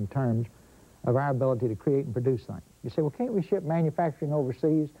envy in terms of our ability to create and produce things. You say, well, can't we ship manufacturing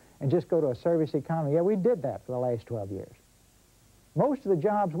overseas and just go to a service economy? Yeah, we did that for the last 12 years. Most of the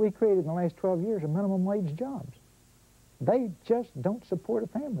jobs we created in the last 12 years are minimum wage jobs. They just don't support a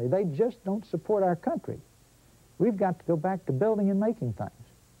family. They just don't support our country. We've got to go back to building and making things.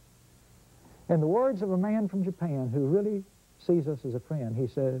 In the words of a man from Japan who really sees us as a friend, he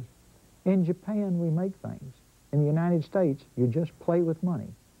says, in Japan we make things. In the United States, you just play with money.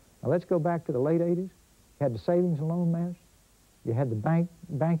 Now let's go back to the late 80s. You had the savings and loan mess. You had the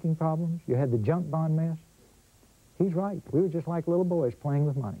banking problems. You had the junk bond mess. He's right. We were just like little boys playing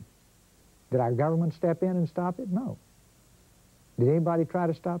with money. Did our government step in and stop it? No. Did anybody try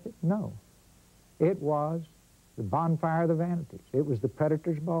to stop it? No. It was the bonfire of the vanities. It was the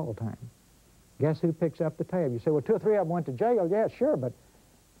predator's ball time. Guess who picks up the tab? You say, well, 2 or 3 of them went to jail. Yeah, sure, but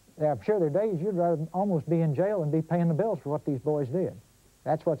I'm sure there are days you'd rather almost be in jail and be paying the bills for what these boys did.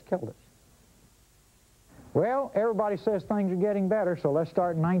 That's what's killed us. Well, everybody says things are getting better, so let's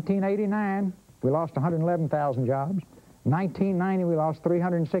start in 1989. We lost 111,000 jobs. 1990, we lost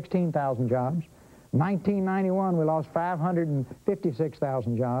 316,000 jobs. 1991, we lost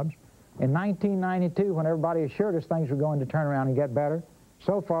 556,000 jobs. In 1992, when everybody assured us things were going to turn around and get better,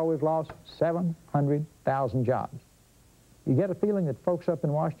 so far we've lost 700,000 jobs. You get a feeling that folks up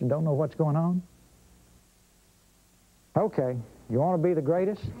in Washington don't know what's going on? Okay, you want to be the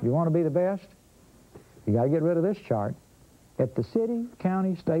greatest? You want to be the best? You got to get rid of this chart. At the city,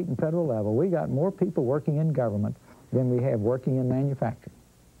 county, state, and federal level, we got more people working in government than we have working in manufacturing.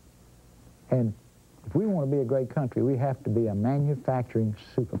 And if we want to be a great country, we have to be a manufacturing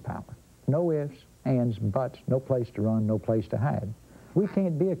superpower. No ifs, ands, buts, no place to run, no place to hide. We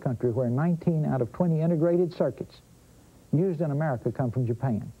can't be a country where 19 out of 20 integrated circuits used in America come from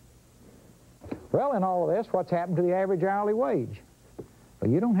Japan. Well, in all of this, what's happened to the average hourly wage? Well,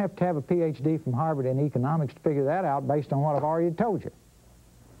 you don't have to have a PhD from Harvard in economics to figure that out based on what I've already told you.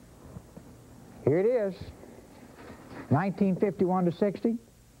 Here it is, 1951 to 60.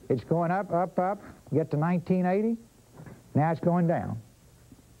 It's going up, up, up. Get to 1980, now it's going down.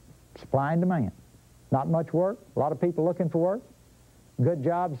 Supply and demand. Not much work, a lot of people looking for work. Good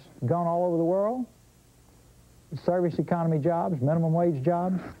jobs gone all over the world. Service economy jobs, minimum wage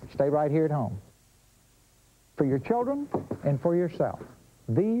jobs, stay right here at home. For your children and for yourself.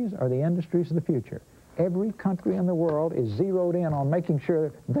 These are the industries of the future. Every country in the world is zeroed in on making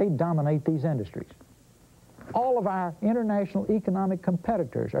sure they dominate these industries. All of our international economic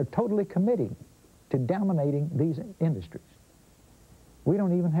competitors are totally committing to dominating these industries. We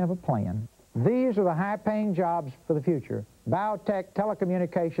don't even have a plan. These are the high-paying jobs for the future: biotech,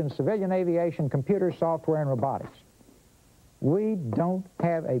 telecommunications, civilian aviation, computer software, and robotics. We don't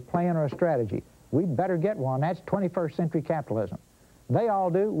have a plan or a strategy. We'd better get one. That's 21st century capitalism. They all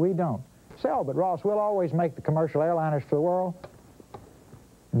do, we don't. Sell, but Ross, we'll always make the commercial airliners for the world.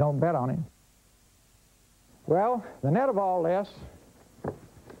 Don't bet on it. Well, the net of all this,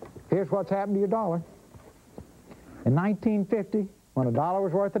 here's what's happened to your dollar. In 1950, when a dollar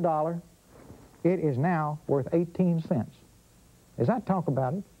was worth $1, it is now worth 18 cents. As I talk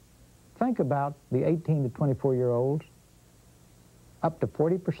about it, think about the 18 to 24-year-olds. Up to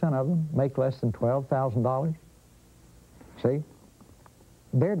 40% of them make less than $12,000. See?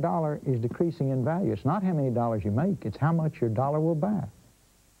 Their dollar is decreasing in value. It's not how many dollars you make, it's how much your dollar will buy.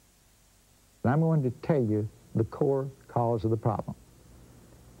 And I'm going to tell you the core cause of the problem.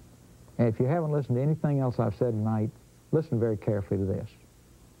 And if you haven't listened to anything else I've said tonight, listen very carefully to this.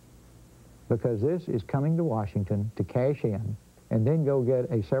 Because this is coming to Washington to cash in and then go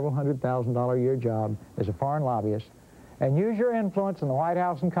get a several $100,000 a year job as a foreign lobbyist and use your influence in the White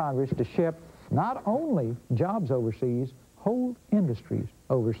House and Congress to ship not only jobs overseas, whole industries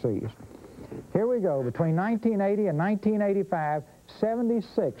overseas. Here we go. Between 1980 and 1985,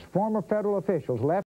 76 former federal officials left